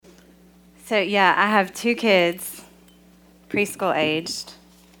So, yeah, I have 2 kids, preschool aged,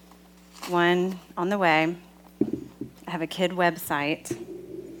 one on the way. I have a kid website.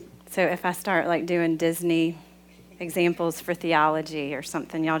 So if I start like doing Disney examples for theology or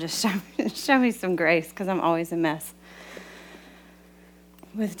something, y'all just show me some grace, because I'm always a mess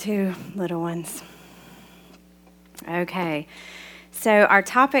with 2 little ones. Okay, so our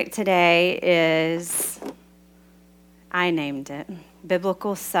topic today is, I named it,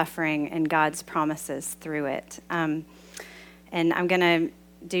 Biblical Suffering and God's Promises Through It. And I'm going to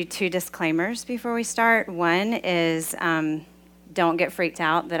do 2 disclaimers before we start. One is don't get freaked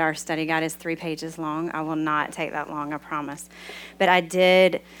out that our study guide is 3 pages long. I will not take that long, I promise. But I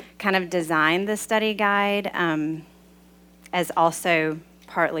did kind of design the study guide as also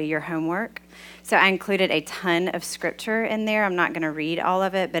partly your homework. So I included a ton of scripture in there. I'm not going to read all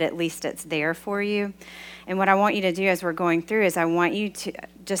of it, but at least it's there for you. And what I want you to do as we're going through is I want you to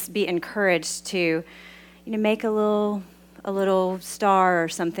just be encouraged to, make a little star or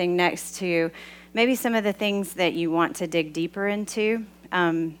something next to maybe some of the things that you want to dig deeper into,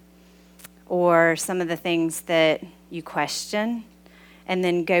 or some of the things that you question, and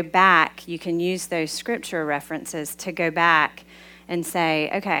then go back. You can use those scripture references to go back and say,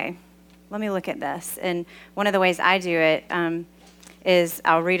 okay, let me look at this. And one of the ways I do it is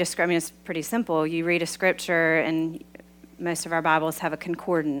I'll read a scripture. I mean, it's pretty simple. You read a scripture, and most of our Bibles have a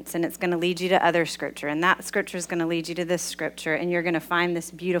concordance, and it's going to lead you to other scripture, and that scripture is going to lead you to this scripture, and you're going to find this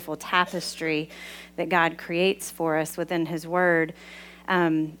beautiful tapestry that God creates for us within His Word,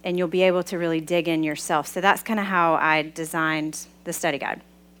 and you'll be able to really dig in yourself. So that's kind of how I designed the study guide,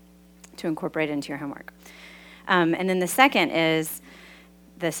 to incorporate it into your homework. And then the second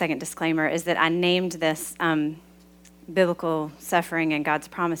disclaimer is that I named this Biblical Suffering and God's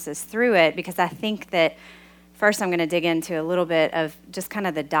Promises Through It, because I think that first, I'm going to dig into a little bit of just kind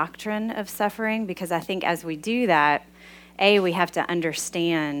of the doctrine of suffering, because I think as we do that, we have to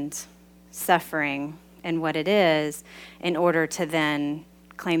understand suffering and what it is in order to then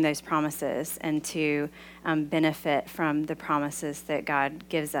claim those promises and to benefit from the promises that God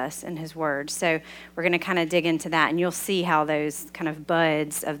gives us in His Word. So we're going to kind of dig into that, and you'll see how those kind of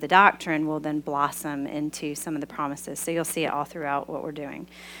buds of the doctrine will then blossom into some of the promises. So you'll see it all throughout what we're doing.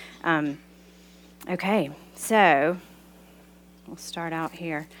 Okay, so we'll start out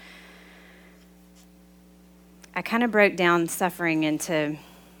here. I kind of broke down suffering into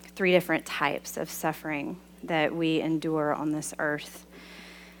 3 different types of suffering that we endure on this earth.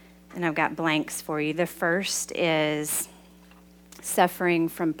 And I've got blanks for you. The first is suffering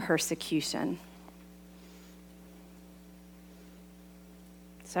from persecution.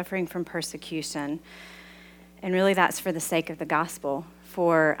 Suffering from persecution. And really that's for the sake of the gospel,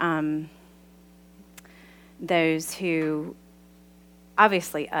 for those who,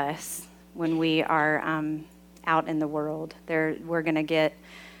 obviously us, when we are out in the world, we're going to get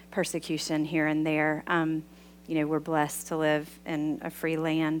persecution here and there. We're blessed to live in a free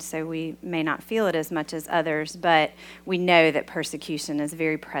land, so we may not feel it as much as others, but we know that persecution is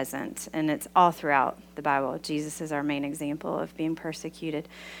very present, and it's all throughout the Bible. Jesus is our main example of being persecuted.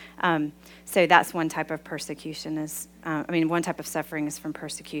 So that's one type of persecution one type of suffering is from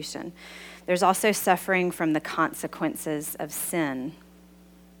persecution. There's also suffering from the consequences of sin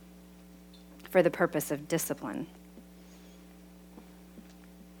for the purpose of discipline.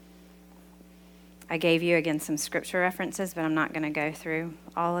 I gave you, again, some scripture references, but I'm not going to go through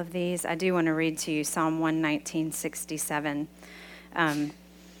all of these. I do want to read to you Psalm 119:67.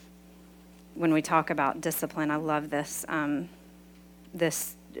 When we talk about discipline, I love this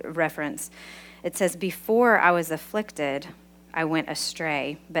reference. It says, "Before I was afflicted, I went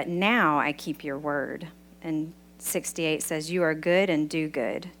astray, but now I keep your word." And 68 says, "You are good and do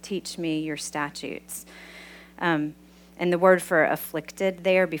good. Teach me your statutes." And the word for afflicted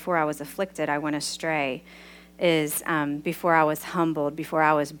there, before I was afflicted, I went astray, is before I was humbled, before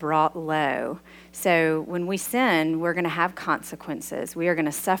I was brought low. So when we sin, we're going to have consequences. We are going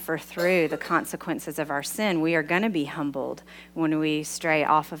to suffer through the consequences of our sin. We are going to be humbled when we stray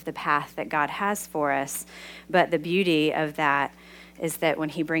off of the path that God has for us. But the beauty of that is that when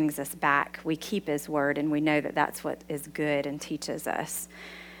He brings us back, we keep His word, and we know that that's what is good and teaches us.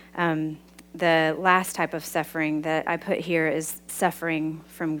 The last type of suffering that I put here is suffering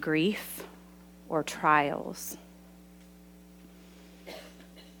from grief or trials.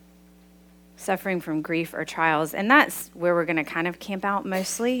 Suffering from grief or trials. And that's where we're going to kind of camp out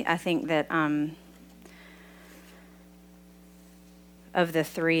mostly. I think that of the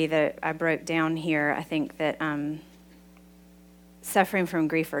 3 that I broke down here, I think that suffering from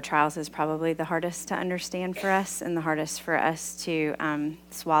grief or trials is probably the hardest to understand for us and the hardest for us to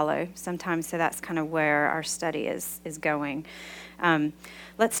swallow sometimes. So that's kind of where our study is going.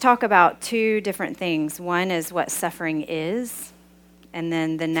 Let's talk about two different things. One is what suffering is, and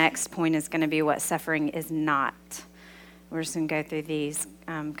then the next point is going to be what suffering is not. We're just going to go through these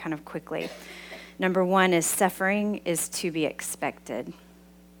kind of quickly. Number one is suffering is to be expected.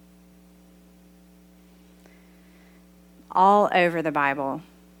 All over the Bible,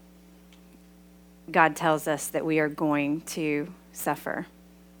 God tells us that we are going to suffer,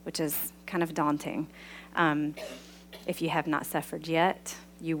 which is kind of daunting. If you have not suffered yet,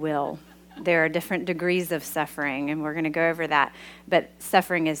 you will. There are different degrees of suffering, and we're going to go over that. But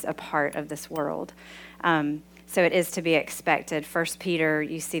suffering is a part of this world. So it is to be expected. 1 Peter,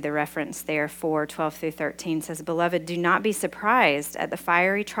 you see the reference there, 4:12-13 says, "Beloved, do not be surprised at the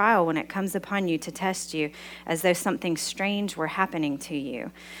fiery trial when it comes upon you to test you, as though something strange were happening to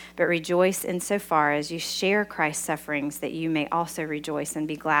you. But rejoice insofar as you share Christ's sufferings, that you may also rejoice and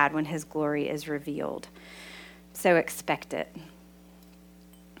be glad when his glory is revealed." So expect it.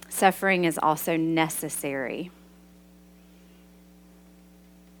 Suffering is also necessary.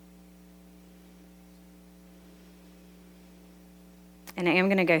 And I am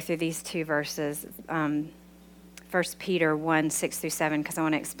going to go through these two verses, 1 Peter 1:6-7, because I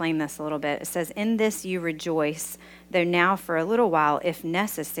want to explain this a little bit. It says, "In this you rejoice, though now for a little while, if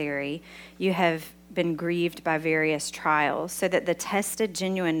necessary, you have been grieved by various trials, so that the tested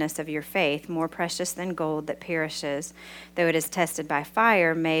genuineness of your faith, more precious than gold that perishes, though it is tested by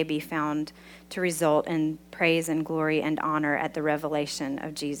fire, may be found to result in praise and glory and honor at the revelation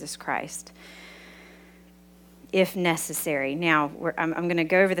of Jesus Christ." If necessary. Now, I'm going to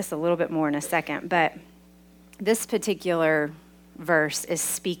go over this a little bit more in a second, but this particular verse is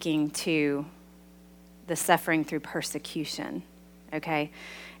speaking to the suffering through persecution, okay?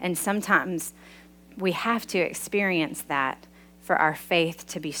 And sometimes we have to experience that for our faith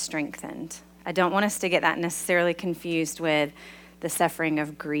to be strengthened. I don't want us to get that necessarily confused with the suffering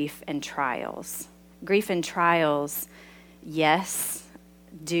of grief and trials. Grief and trials, yes,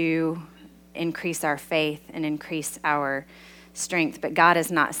 do increase our faith and increase our strength, but God is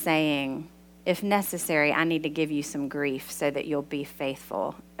not saying, if necessary, I need to give you some grief so that you'll be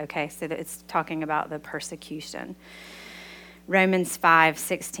faithful, okay? So that it's talking about the persecution. Romans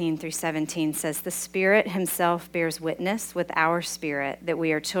 5:16-17 says, "The Spirit himself bears witness with our spirit that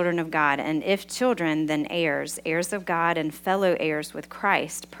we are children of God, and if children, then heirs, heirs of God and fellow heirs with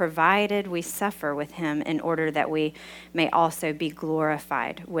Christ, provided we suffer with him in order that we may also be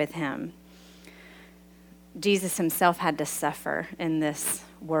glorified with him." Jesus himself had to suffer in this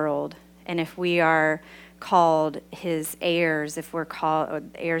world. And if we are called his heirs, if we're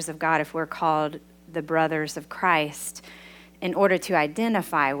called heirs of God, if we're called the brothers of Christ, in order to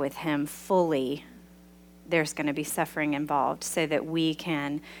identify with him fully, there's going to be suffering involved so that we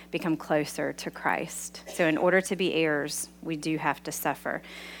can become closer to Christ. So in order to be heirs, we do have to suffer.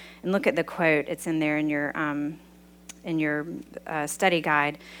 And look at the quote. It's in there in your study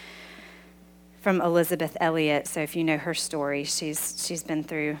guide, from Elizabeth Elliot. So if you know her story, she's been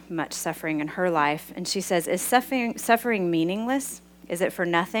through much suffering in her life. And she says, "Is suffering meaningless? Is it for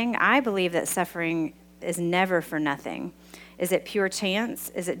nothing? I believe that suffering is never for nothing. Is it pure chance?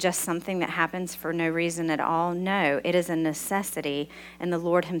 Is it just something that happens for no reason at all? No, it is a necessity, and the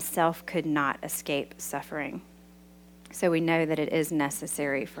Lord himself could not escape suffering." So we know that it is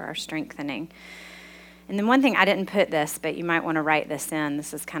necessary for our strengthening. And then one thing, I didn't put this, but you might want to write this in.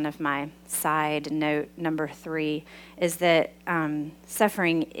 This is kind of my side note, number 3, is that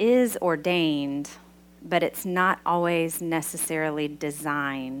suffering is ordained, but it's not always necessarily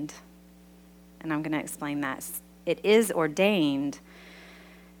designed. And I'm going to explain that. It is ordained,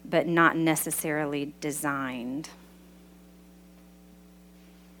 but not necessarily designed.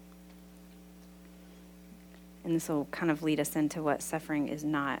 And this will kind of lead us into what suffering is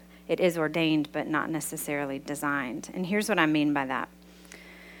not. It is ordained, but not necessarily designed. And here's what I mean by that.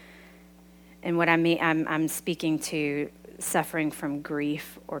 And what I mean, I'm speaking to suffering from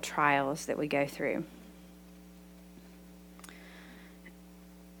grief or trials that we go through.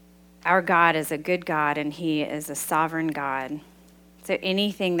 Our God is a good God, and he is a sovereign God. So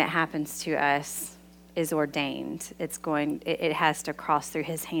anything that happens to us is ordained. It has to cross through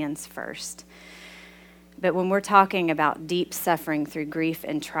his hands first. But when we're talking about deep suffering through grief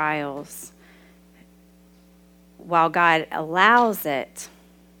and trials, while God allows it,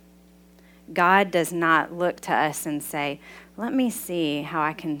 God does not look to us and say, "Let me see how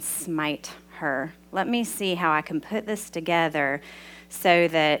I can smite her. Let me see how I can put this together so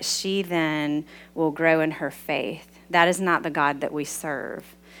that she then will grow in her faith." That is not the God that we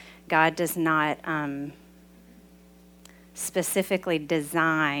serve. God does not specifically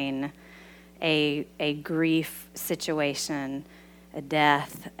design a grief situation, a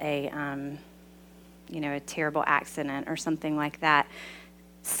death, a terrible accident or something like that,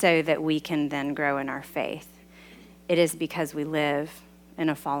 so that we can then grow in our faith. It is because we live in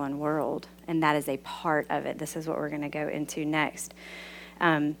a fallen world, and that is a part of it. This is what we're going to go into next.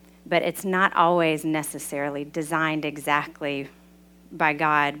 But it's not always necessarily designed exactly by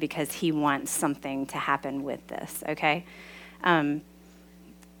God because he wants something to happen with this, okay? And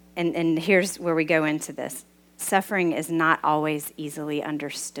here's where we go into this. Suffering is not always easily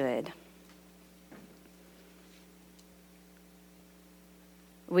understood.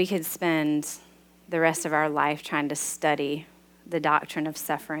 We could spend the rest of our life trying to study the doctrine of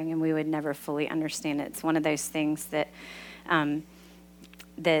suffering, and we would never fully understand it. It's one of those things that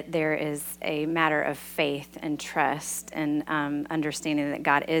that there is a matter of faith and trust and understanding that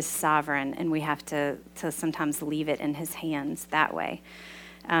God is sovereign, and we have to sometimes leave it in his hands that way.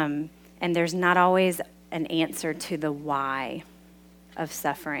 And there's not always an answer to the why of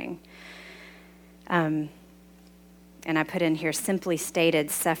suffering. And I put in here, simply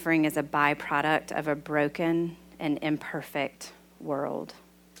stated, suffering is a byproduct of a broken and imperfect world.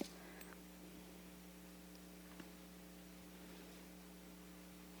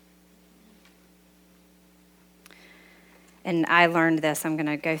 And I learned this. I'm going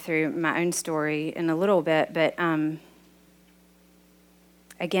to go through my own story in a little bit, but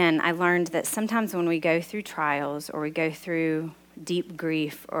again, I learned that sometimes when we go through trials or we go through deep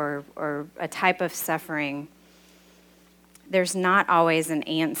grief or a type of suffering, there's not always an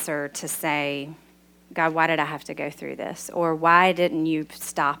answer to say, God, why did I have to go through this? Or why didn't you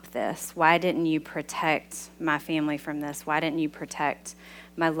stop this? Why didn't you protect my family from this? Why didn't you protect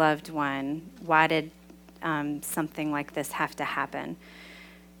my loved one? Why did something like this have to happen?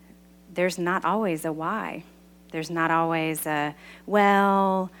 There's not always a why. There's not always a,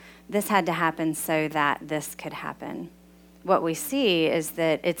 well, this had to happen so that this could happen. What we see is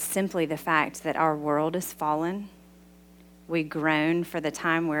that it's simply the fact that our world is fallen. We groan for the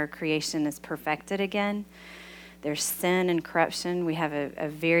time where creation is perfected again. There's sin and corruption. We have a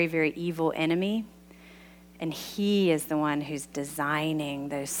very, very evil enemy. And he is the one who's designing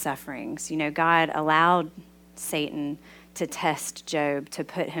those sufferings. You know, God allowed Satan to test Job, to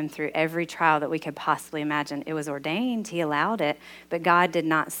put him through every trial that we could possibly imagine. It was ordained. He allowed it. But God did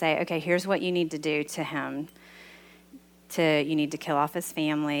not say, okay, here's what you need to do to him. You need to kill off his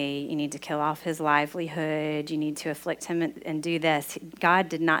family. You need to kill off his livelihood. You need to afflict him and do this. God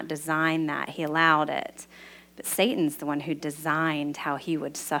did not design that. He allowed it. But Satan's the one who designed how he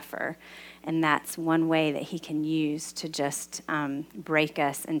would suffer. And that's one way that he can use to just break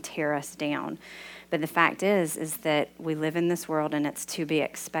us and tear us down. But the fact is that we live in this world and it's to be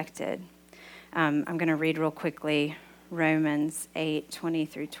expected. I'm going to read real quickly Romans 8:20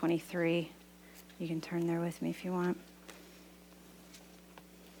 through 23. You can turn there with me if you want.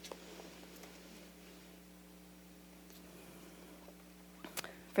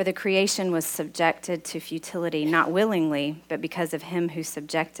 For the creation was subjected to futility, not willingly, but because of him who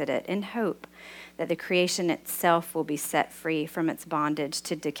subjected it, in hope that the creation itself will be set free from its bondage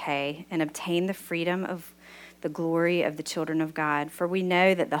to decay and obtain the freedom of the glory of the children of God. For we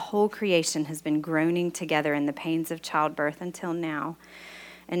know that the whole creation has been groaning together in the pains of childbirth until now.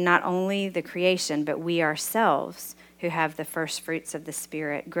 And not only the creation, but we ourselves, who have the first fruits of the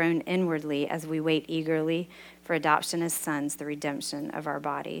Spirit, groan inwardly as we wait eagerly for adoption as sons, the redemption of our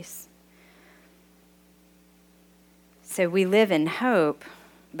bodies. So we live in hope,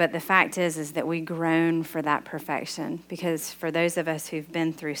 but the fact is that we groan for that perfection, because for those of us who've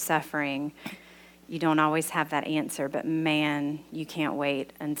been through suffering, you don't always have that answer, but man, you can't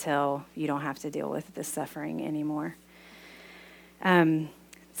wait until you don't have to deal with the suffering anymore.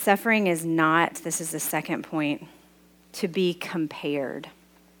 Suffering is not, this is the second point, to be compared.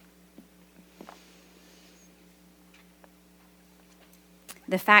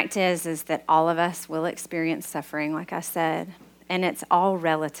 The fact is that all of us will experience suffering, like I said, and it's all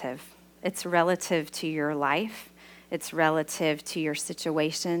relative. It's relative to your life. It's relative to your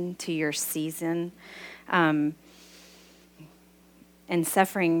situation, to your season. And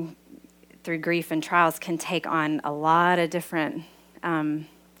suffering through grief and trials can take on a lot of different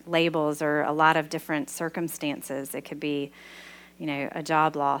labels or a lot of different circumstances. It could be, a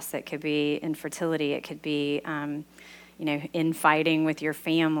job loss. It could be infertility. It could be, infighting with your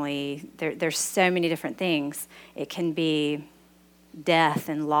family. There's so many different things. It can be death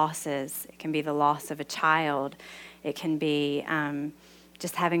and losses. It can be the loss of a child. It can be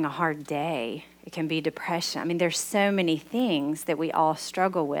just having a hard day. It can be depression. I mean, there's so many things that we all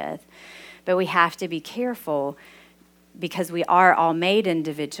struggle with, but we have to be careful because we are all made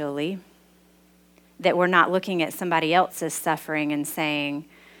individually, that we're not looking at somebody else's suffering and saying,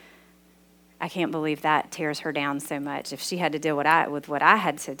 I can't believe that tears her down so much. If she had to deal with what I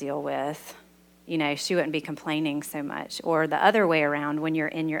had to deal with, she wouldn't be complaining so much. Or the other way around, when you're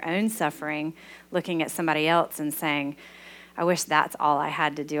in your own suffering, looking at somebody else and saying, I wish that's all I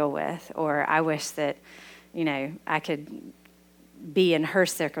had to deal with, or I wish that, I could be in her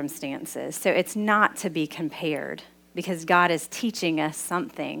circumstances. So it's not to be compared, because God is teaching us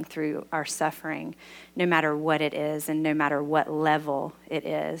something through our suffering, no matter what it is and no matter what level it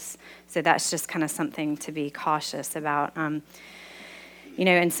is. So that's just kind of something to be cautious about.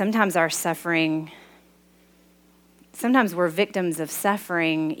 And sometimes our suffering, sometimes we're victims of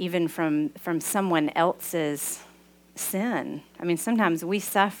suffering even from someone else's sin. I mean, sometimes we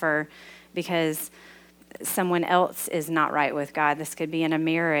suffer because someone else is not right with God. This could be in a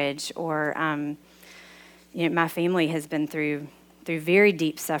marriage, or my family has been through very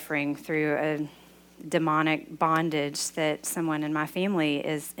deep suffering, through a demonic bondage that someone in my family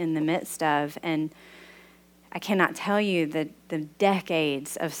is in the midst of. And I cannot tell you the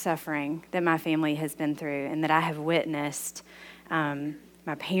decades of suffering that my family has been through and that I have witnessed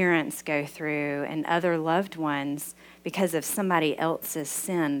my parents go through and other loved ones because of somebody else's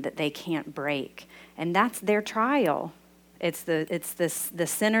sin that they can't break. And that's their trial. It's the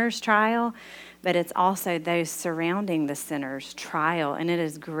sinner's trial, but it's also those surrounding the sinner's trial, and it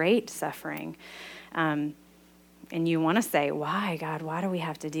is great suffering. And you want to say, why, God, why do we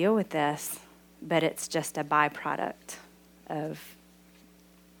have to deal with this? But it's just a byproduct of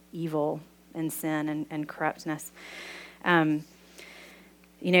evil and sin and corruptness. And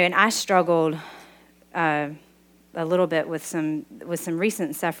I struggled a little bit with some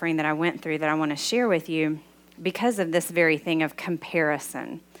recent suffering that I went through that I want to share with you because of this very thing of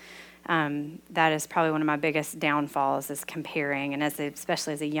comparison. That is probably one of my biggest downfalls, is comparing. And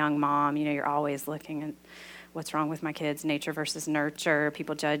especially as a young mom, you're always looking at what's wrong with my kids, nature versus nurture,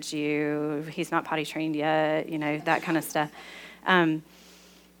 people judge you, he's not potty trained yet, that kind of stuff.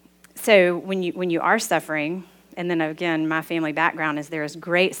 So when you are suffering, and then again, my family background is there is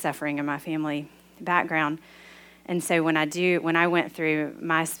great suffering in my family background. And so when I went through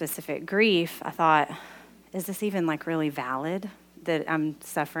my specific grief, I thought, is this even really valid that I'm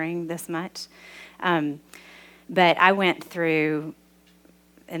suffering this much? But I went through,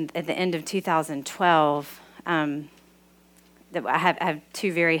 at the end of 2012, I have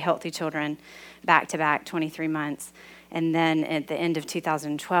two very healthy children, back to back, 23 months. And then at the end of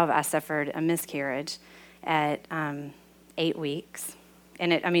 2012, I suffered a miscarriage at 8 weeks.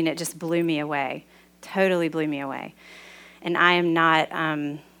 And it just blew me away, totally blew me away. And I'm not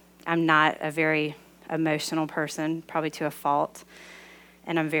a very emotional person, probably to a fault.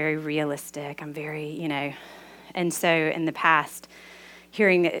 And I'm very realistic. I'm very, And so in the past,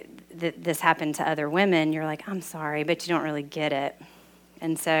 hearing that this happened to other women, you're like, I'm sorry, but you don't really get it.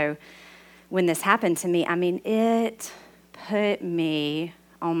 And so when this happened to me, it put me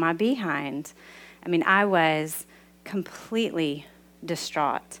on my behind. I was completely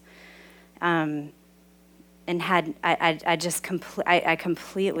distraught. And it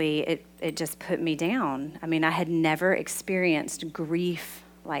just put me down. I had never experienced grief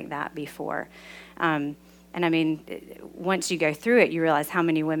like that before. Once you go through it, you realize how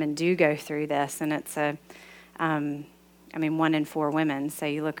many women do go through this, and it's 1 in 4 women. So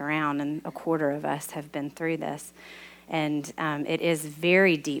you look around, and a quarter of us have been through this, and it is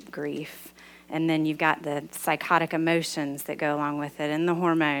very deep grief. And then you've got the psychotic emotions that go along with it, and the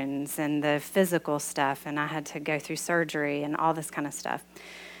hormones, and the physical stuff. And I had to go through surgery and all this kind of stuff.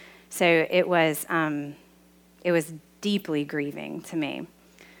 So it was deeply grieving to me.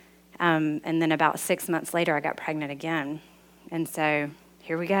 And then about 6 months later, I got pregnant again. And so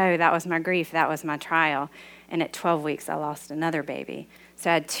here we go. That was my grief. That was my trial. And at 12 weeks, I lost another baby. So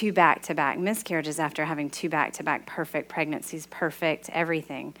I had 2 back-to-back miscarriages after having 2 back-to-back perfect pregnancies, perfect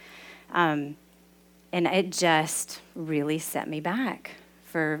everything. And it just really set me back.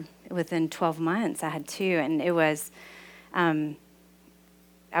 Within 12 months, I had 2. And it was...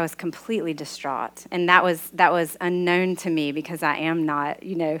 I was completely distraught, and that was unknown to me because I am not,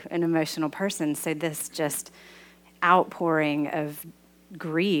 an emotional person. So this just outpouring of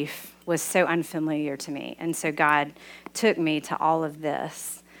grief was so unfamiliar to me, and so God took me to all of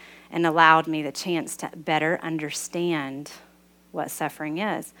this and allowed me the chance to better understand what suffering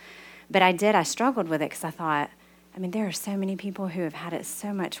is. But I struggled with it because I thought, there are so many people who have had it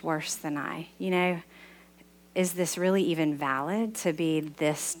so much worse than I, is this really even valid to be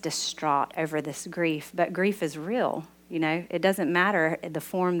this distraught over this grief? But grief is real, It doesn't matter the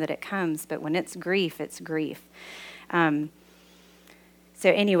form that it comes, but when it's grief, it's grief. So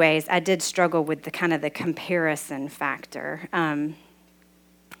anyways, I did struggle with the comparison factor.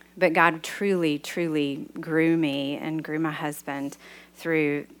 But God truly, truly grew me and grew my husband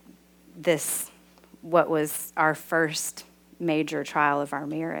through this, what was our first major trial of our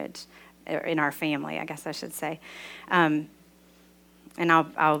marriage, in our family, I guess I should say. And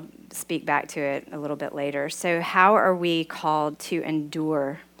I'll speak back to it a little bit later. So how are we called to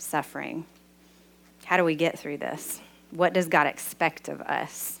endure suffering? How do we get through this? What does God expect of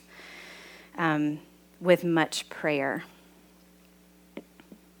us? With much prayer.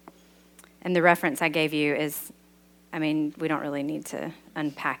 And the reference I gave you is, we don't really need to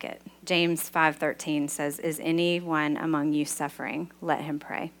unpack it. James 5:13 says, "Is anyone among you suffering? Let him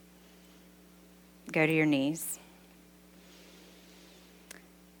pray." Go to your knees.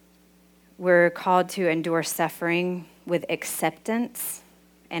 We're called to endure suffering with acceptance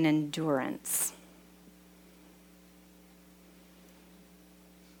and endurance.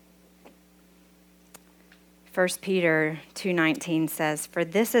 First Peter 2:19 says, "For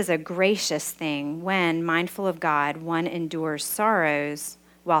this is a gracious thing when, mindful of God, one endures sorrows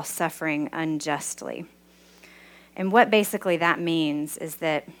while suffering unjustly." And what basically that means is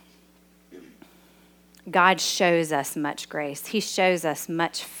that God shows us much grace. He shows us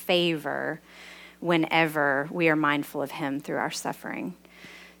much favor whenever we are mindful of him through our suffering.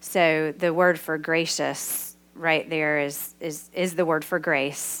 So the word for gracious right there is the word for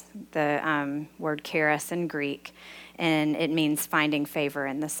grace, the word charis in Greek, and it means finding favor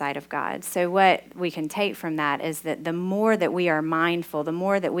in the sight of God. So what we can take from that is that the more that we are mindful, the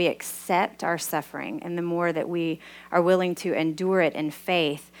more that we accept our suffering, and the more that we are willing to endure it in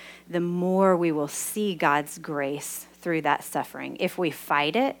faith, the more we will see God's grace through that suffering. If we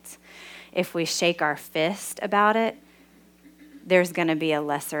fight it, if we shake our fist about it, there's going to be a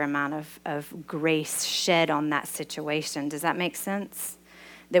lesser amount of grace shed on that situation. Does that make sense?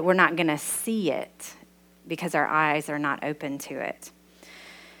 That we're not going to see it because our eyes are not open to it.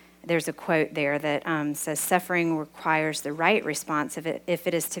 There's a quote there that says, "Suffering requires the right response if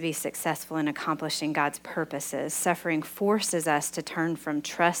it is to be successful in accomplishing God's purposes. Suffering forces us to turn from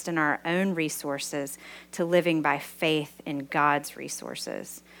trust in our own resources to living by faith in God's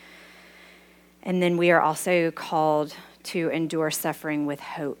resources." And then we are also called to endure suffering with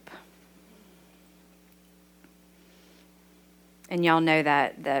hope. And y'all know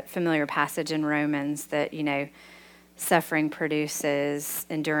that familiar passage in Romans that, suffering produces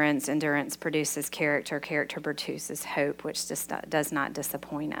endurance, endurance produces character, character produces hope, which just does not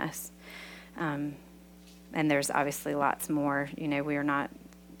disappoint us. And there's obviously lots more. We are not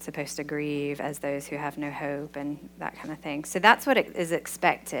supposed to grieve as those who have no hope and that kind of thing. So that's what is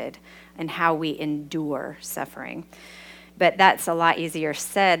expected and how we endure suffering. But that's a lot easier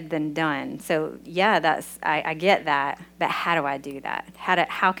said than done. So yeah, I get that. But how do I do that?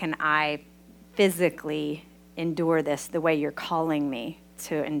 How can I physically endure this the way you're calling me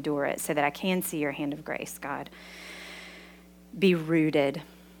to endure it so that I can see your hand of grace, God? Be rooted.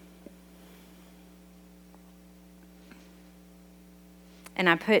 And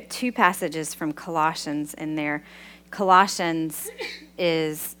I put two passages from Colossians in there. Colossians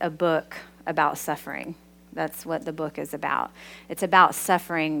is a book about suffering. That's what the book is about. It's about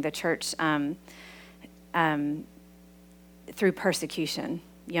suffering, the church, through persecution.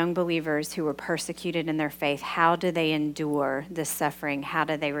 Young believers who were persecuted in their faith, how do they endure this suffering? How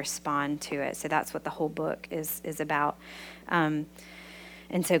do they respond to it? So that's what the whole book is about. And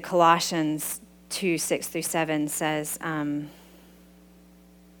so Colossians 2:6-7 says,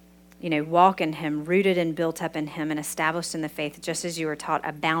 walk in him, rooted and built up in him and established in the faith, just as you were taught,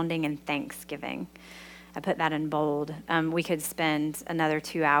 abounding in thanksgiving. I put that in bold. We could spend another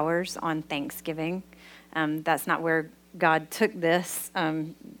 2 hours on Thanksgiving. That's not where God took this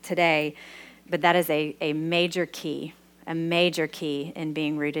today, but that is a major key in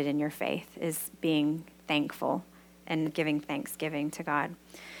being rooted in your faith, is being thankful and giving thanksgiving to God.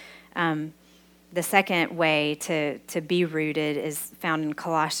 The second way to be rooted is found in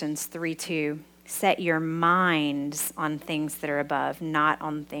Colossians 3:2. Set your minds on things that are above, not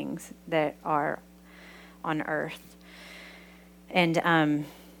on things that are on earth. And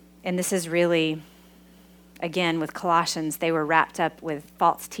this is really, again, with Colossians, they were wrapped up with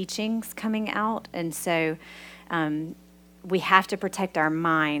false teachings coming out. And so we have to protect our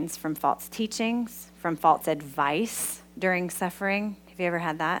minds from false teachings, from false advice during suffering. Have you ever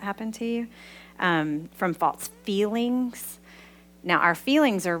had that happen to you? From false feelings, Now, our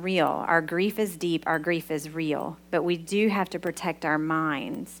feelings are real. Our grief is deep. Our grief is real. But we do have to protect our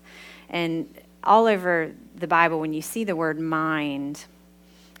minds. And all over the Bible, when you see the word mind,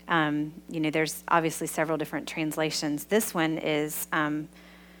 there's obviously several different translations. This one is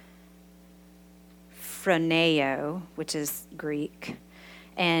phroneo, which is Greek.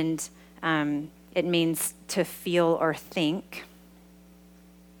 And it means to feel or think,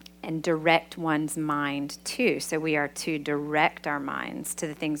 and direct one's mind to. So we are to direct our minds to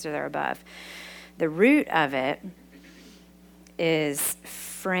the things that are above. The root of it is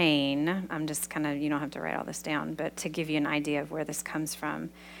phrain. I'm just kind of, you don't have to write all this down, but to give you an idea of where this comes from.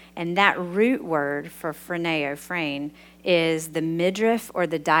 And that root word for phroneo, phrain, is the midriff or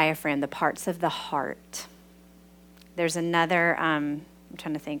the diaphragm, the parts of the heart. There's another, I'm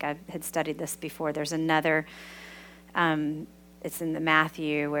trying to think, I had studied this before. There's another, it's in the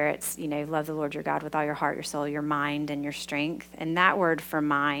Matthew where it's, love the Lord your God with all your heart, your soul, your mind, and your strength. And that word for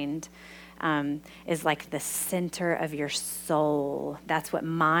mind is like the center of your soul. That's what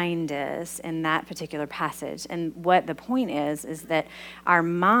mind is in that particular passage. And what the point is that our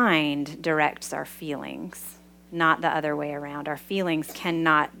mind directs our feelings, not the other way around. Our feelings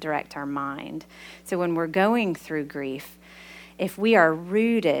cannot direct our mind. So when we're going through grief, if we are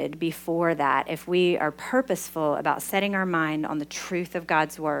rooted before that, if we are purposeful about setting our mind on the truth of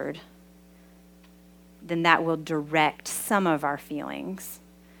God's word, then that will direct some of our feelings.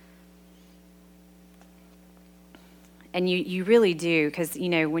 And you really do, because,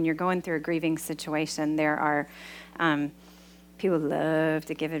 when you're going through a grieving situation, there are people love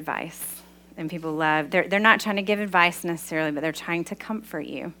to give advice. And people they're not trying to give advice necessarily, but they're trying to comfort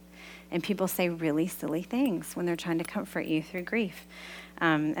you. And people say really silly things when they're trying to comfort you through grief.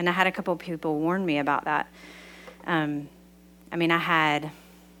 And I had a couple of people warn me about that. I'm trying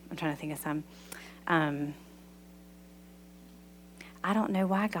to think of some. I don't know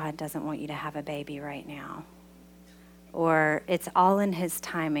why God doesn't want you to have a baby right now. Or it's all in his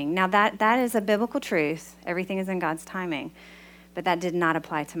timing. Now that is a biblical truth. Everything is in God's timing. But that did not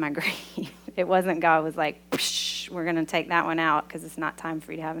apply to my grief. It wasn't God was like, we're going to take that one out because it's not time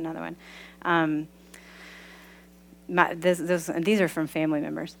for you to have another one. These are from family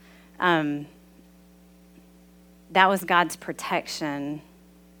members. That was God's protection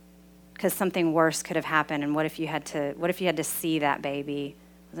because something worse could have happened. And what if you had to see that baby?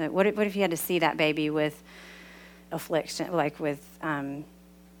 What if you had to see that baby with affliction, like with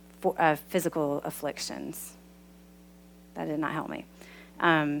physical afflictions? That did not help me.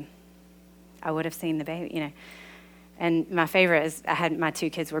 I would have seen the baby, And my favorite is I had my two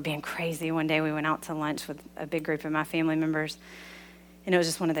kids were being crazy. One day we went out to lunch with a big group of my family members. And it was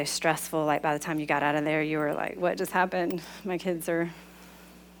just one of those stressful, like by the time you got out of there, you were like, what just happened? My kids are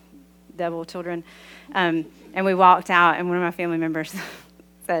devil children. And we walked out and one of my family members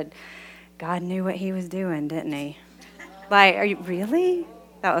said, God knew what he was doing, didn't he? Like, are you really?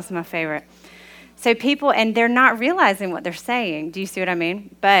 That was my favorite. So people, and they're not realizing what they're saying. Do you see what I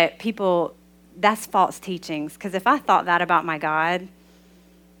mean? But people, that's false teachings. Because if I thought that about my God,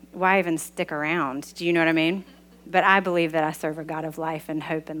 why even stick around? Do you know what I mean? But I believe that I serve a God of life and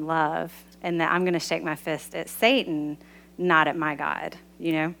hope and love, and that I'm going to shake my fist at Satan, not at my God,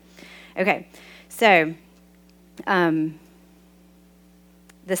 Okay, so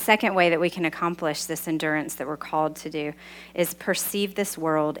the second way that we can accomplish this endurance that we're called to do is perceive this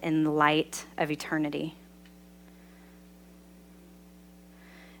world in the light of eternity.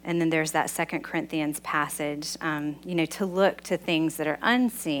 And then there's that 2 Corinthians passage, to look to things that are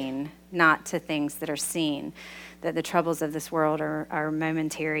unseen, not to things that are seen. That the troubles of this world are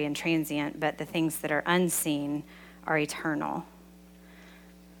momentary and transient, but the things that are unseen are eternal.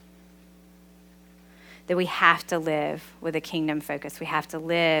 That we have to live with a kingdom focus. We have to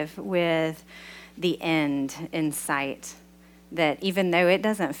live with the end in sight. That even though it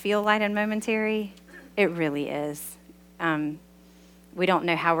doesn't feel light and momentary, it really is. We don't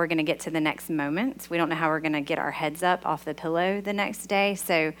know how we're going to get to the next moment. We don't know how we're going to get our heads up off the pillow the next day.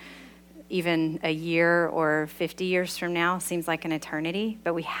 So even a year or 50 years from now seems like an eternity,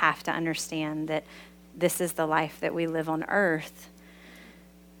 but we have to understand that this is the life that we live on earth,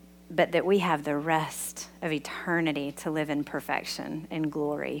 but that we have the rest of eternity to live in perfection and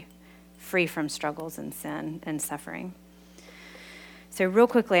glory, free from struggles and sin and suffering. So real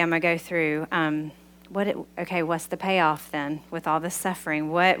quickly, I'm going to go through what's the payoff then with all this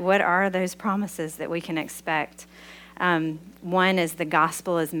suffering? What are those promises that we can expect? One is the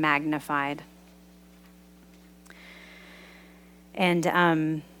gospel is magnified. And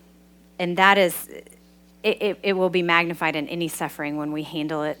that is, it will be magnified in any suffering when we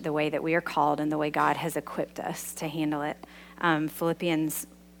handle it the way that we are called and the way God has equipped us to handle it. Philippians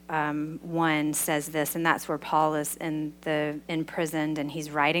 1 says this, and that's where Paul is imprisoned, and he's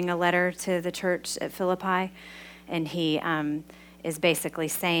writing a letter to the church at Philippi, and he is basically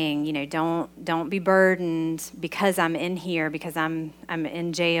saying, don't be burdened because I'm in here, because I'm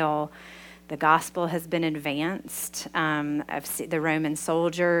in jail. The gospel has been advanced. The Roman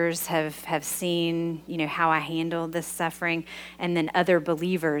soldiers have seen, how I handled this suffering, and then other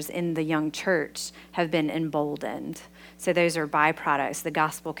believers in the young church have been emboldened. So those are byproducts. The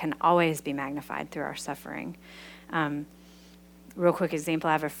gospel can always be magnified through our suffering. Real quick example,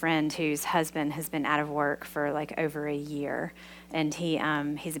 I have a friend whose husband has been out of work for like over a year, and he's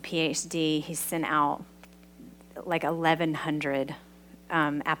a PhD. He's sent out like 1,100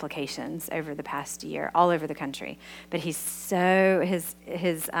 applications over the past year, all over the country. But his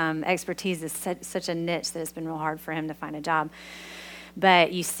expertise is such a niche that it's been real hard for him to find a job.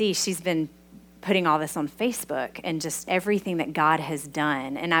 But you see, she's been putting all this on Facebook and just everything that God has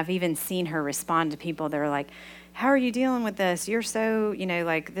done. And I've even seen her respond to people that are like, how are you dealing with this? You're so,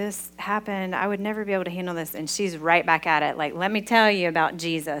 like this happened. I would never be able to handle this. And she's right back at it. Like, let me tell you about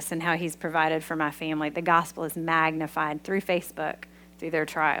Jesus and how he's provided for my family. The gospel is magnified through Facebook, through their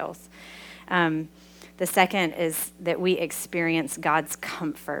trials. The second is that we experience God's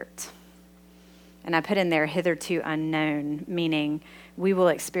comfort. And I put in there hitherto unknown, meaning we will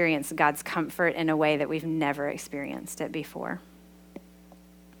experience God's comfort in a way that we've never experienced it before.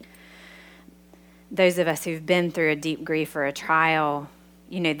 Those of us who've been through a deep grief or a trial,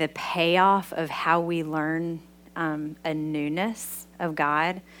 the payoff of how we learn a newness of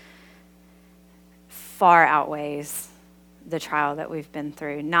God far outweighs the trial that we've been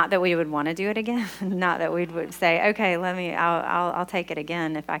through. Not that we would want to do it again. Not that we would say, okay, I'll take it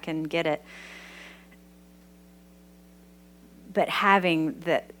again if I can get it. But having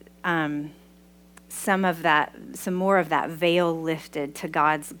some more of that veil lifted to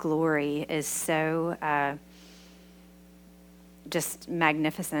God's glory is so just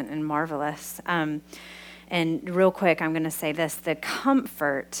magnificent and marvelous. And real quick, I'm going to say this: the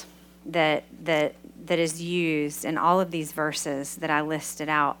comfort that is used in all of these verses that I listed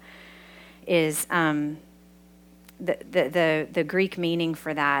out is the Greek meaning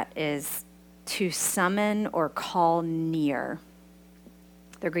for that is to summon or call near.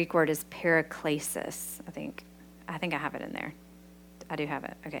 The Greek word is paraklesis, I think I have it in there. I do have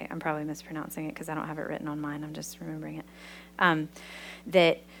it. Okay, I'm probably mispronouncing it because I don't have it written on mine. I'm just remembering it.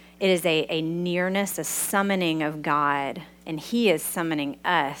 That it is a nearness, a summoning of God, and he is summoning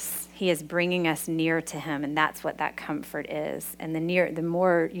us. He is bringing us near to him, and that's what that comfort is. And the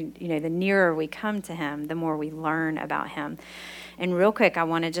nearer we come to him, the more we learn about him. And real quick, I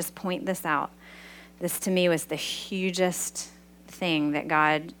want to just point this out. This to me was the hugest thing that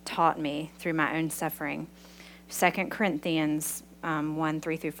God taught me through my own suffering. 2 Corinthians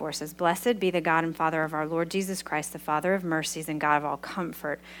 1:3-4 says, "Blessed be the God and Father of our Lord Jesus Christ, the Father of mercies and God of all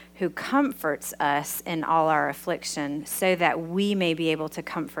comfort, who comforts us in all our affliction, so that we may be able to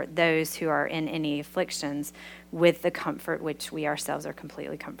comfort those who are in any afflictions with the comfort which we ourselves are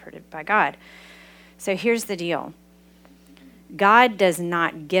completely comforted by God." So here's the deal. God does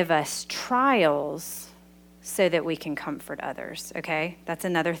not give us trials so that we can comfort others, okay? That's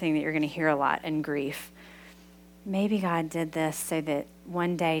another thing that you're going to hear a lot in grief. Maybe God did this so that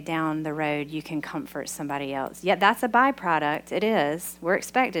one day down the road you can comfort somebody else. Yeah, that's a byproduct. It is. We're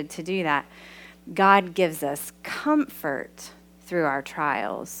expected to do that. God gives us comfort through our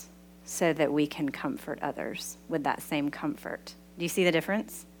trials so that we can comfort others with that same comfort. Do you see the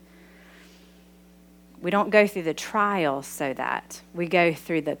difference? We don't go through the trial so that. We go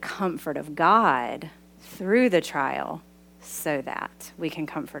through the comfort of God through the trial so that we can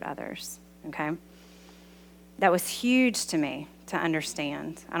comfort others, okay? That was huge to me to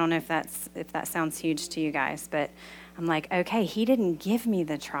understand. I don't know if that sounds huge to you guys, but I'm like, okay, he didn't give me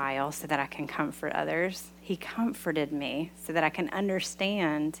the trial so that I can comfort others. He comforted me so that I can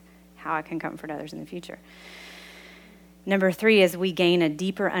understand how I can comfort others in the future. Number 3 is we gain a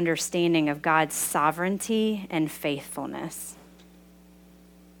deeper understanding of God's sovereignty and faithfulness.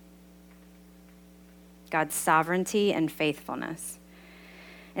 God's sovereignty and faithfulness.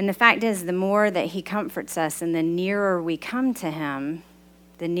 And the fact is, the more that he comforts us and the nearer we come to him,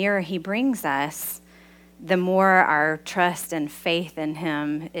 the nearer he brings us, the more our trust and faith in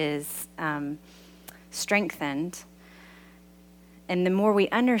him is strengthened, and the more we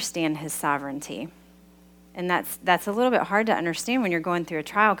understand his sovereignty. And that's a little bit hard to understand when you're going through a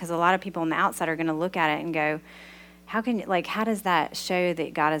trial, because a lot of people on the outside are going to look at it and go, how does that show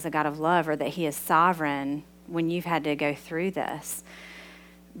that God is a God of love or that he is sovereign when you've had to go through this?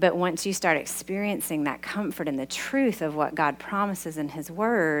 But once you start experiencing that comfort and the truth of what God promises in his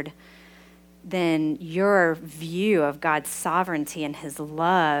word, then your view of God's sovereignty and his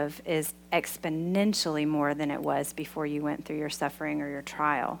love is exponentially more than it was before you went through your suffering or your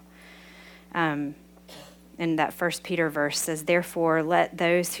trial. And that 1 Peter verse says, therefore, let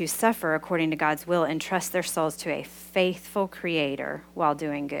those who suffer according to God's will entrust their souls to a faithful creator while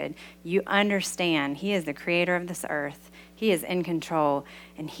doing good. You understand he is the creator of this earth. He is in control,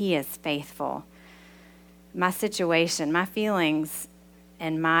 and he is faithful. My situation, my feelings,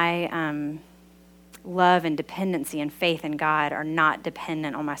 and my love and dependency and faith in God are not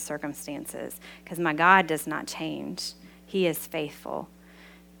dependent on my circumstances, because my God does not change. He is faithful.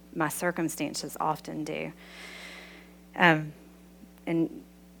 My circumstances often do. And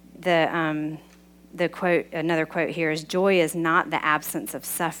the quote, another quote here is, joy is not the absence of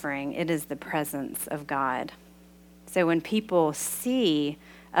suffering, it is the presence of God. So when people see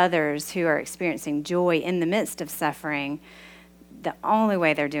others who are experiencing joy in the midst of suffering, the only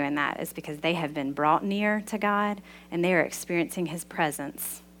way they're doing that is because they have been brought near to God and they are experiencing his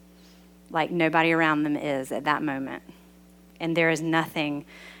presence like nobody around them is at that moment. And there is nothing,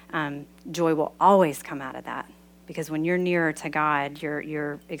 joy will always come out of that, because when you're nearer to God,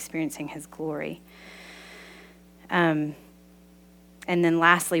 you're experiencing his glory. And then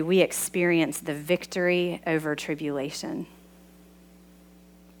lastly, we experience the victory over tribulation.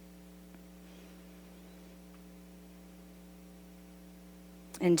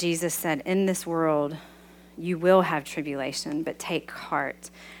 And Jesus said, in this world, you will have tribulation, but take heart.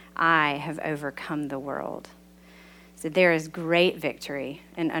 I have overcome the world. So there is great victory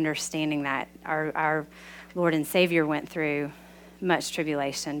in understanding that our Lord and Savior went through much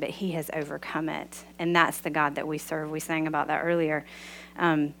tribulation, but he has overcome it. And that's the God that we serve. We sang about that earlier.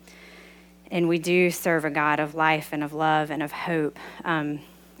 And we do serve a God of life and of love and of hope.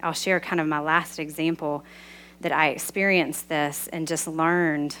 I'll share kind of my last example that I experienced this and just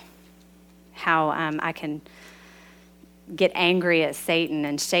learned how I can get angry at Satan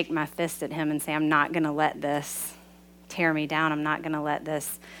and shake my fist at him and say, I'm not going to let this tear me down. I'm not going to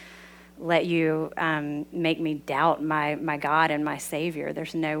let you make me doubt my God and my Savior.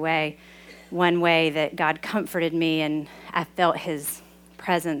 There's no way. One way that God comforted me and I felt his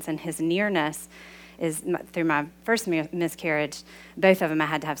presence and his nearness is through my first miscarriage. Both of them I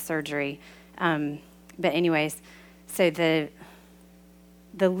had to have surgery. But anyways, so the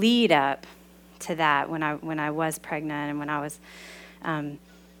lead up to that, when I was pregnant and when I was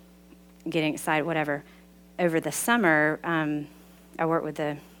getting excited, whatever, over the summer, I worked with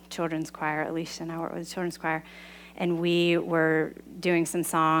the children's choir. Alicia and I worked with the children's choir, and we were doing some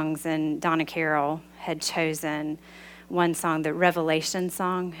songs, and Donna Carroll had chosen one song, the Revelation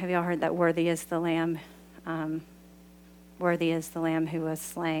song. Have y'all heard that? Worthy is the Lamb. Worthy is the Lamb who was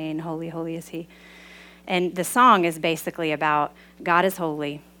slain. Holy, holy is he. And the song is basically about God is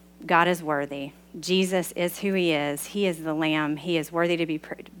holy. God is worthy. Jesus is who he is. He is the Lamb. He is worthy to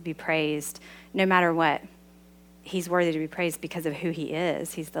be praised no matter what. He's worthy to be praised because of who he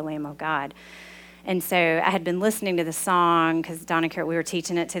is. He's the Lamb of God. And so I had been listening to the song because Donna Carroll, we were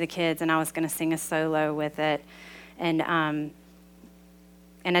teaching it to the kids, and I was going to sing a solo with it. And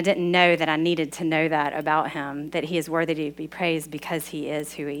I didn't know that I needed to know that about him, that he is worthy to be praised because he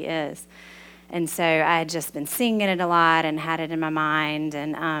is who he is. And so I had just been singing it a lot and had it in my mind.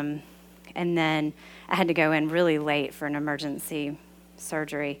 And then I had to go in really late for an emergency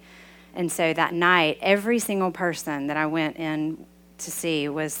surgery. And so that night, every single person that I went in to see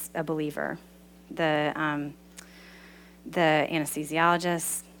was a believer. The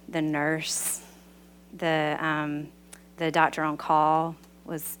anesthesiologist, the nurse, the doctor on call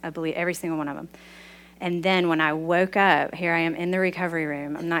was a believer, every single one of them. And then when I woke up, here I am in the recovery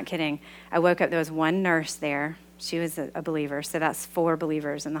room. I'm not kidding. I woke up, there was one nurse there. She was a believer, so that's 4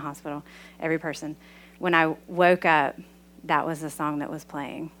 believers in the hospital, every person. When I woke up, that was the song that was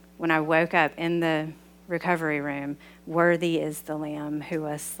playing. When I woke up in the recovery room, worthy is the Lamb who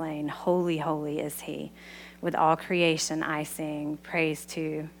was slain. Holy, holy is he. With all creation I sing praise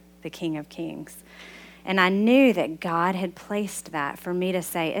to the King of Kings. And I knew that God had placed that for me to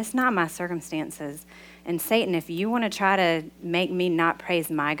say, it's not my circumstances. And Satan, if you want to try to make me not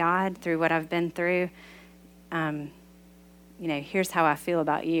praise my God through what I've been through, here's how I feel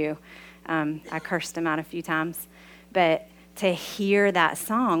about you. I cursed him out a few times. But to hear that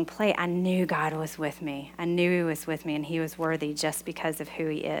song play, I knew God was with me. I knew he was with me, and he was worthy just because of who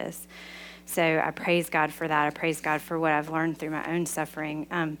he is. So I praise God for that. I praise God for what I've learned through my own suffering.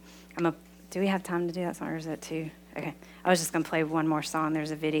 Do we have time to do that song, or is it too? Okay. I was just going to play one more song.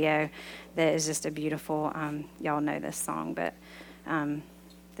 There's a video that is just a beautiful, y'all know this song, but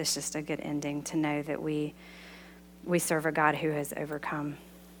This is just a good ending to know that we serve a God who has overcome.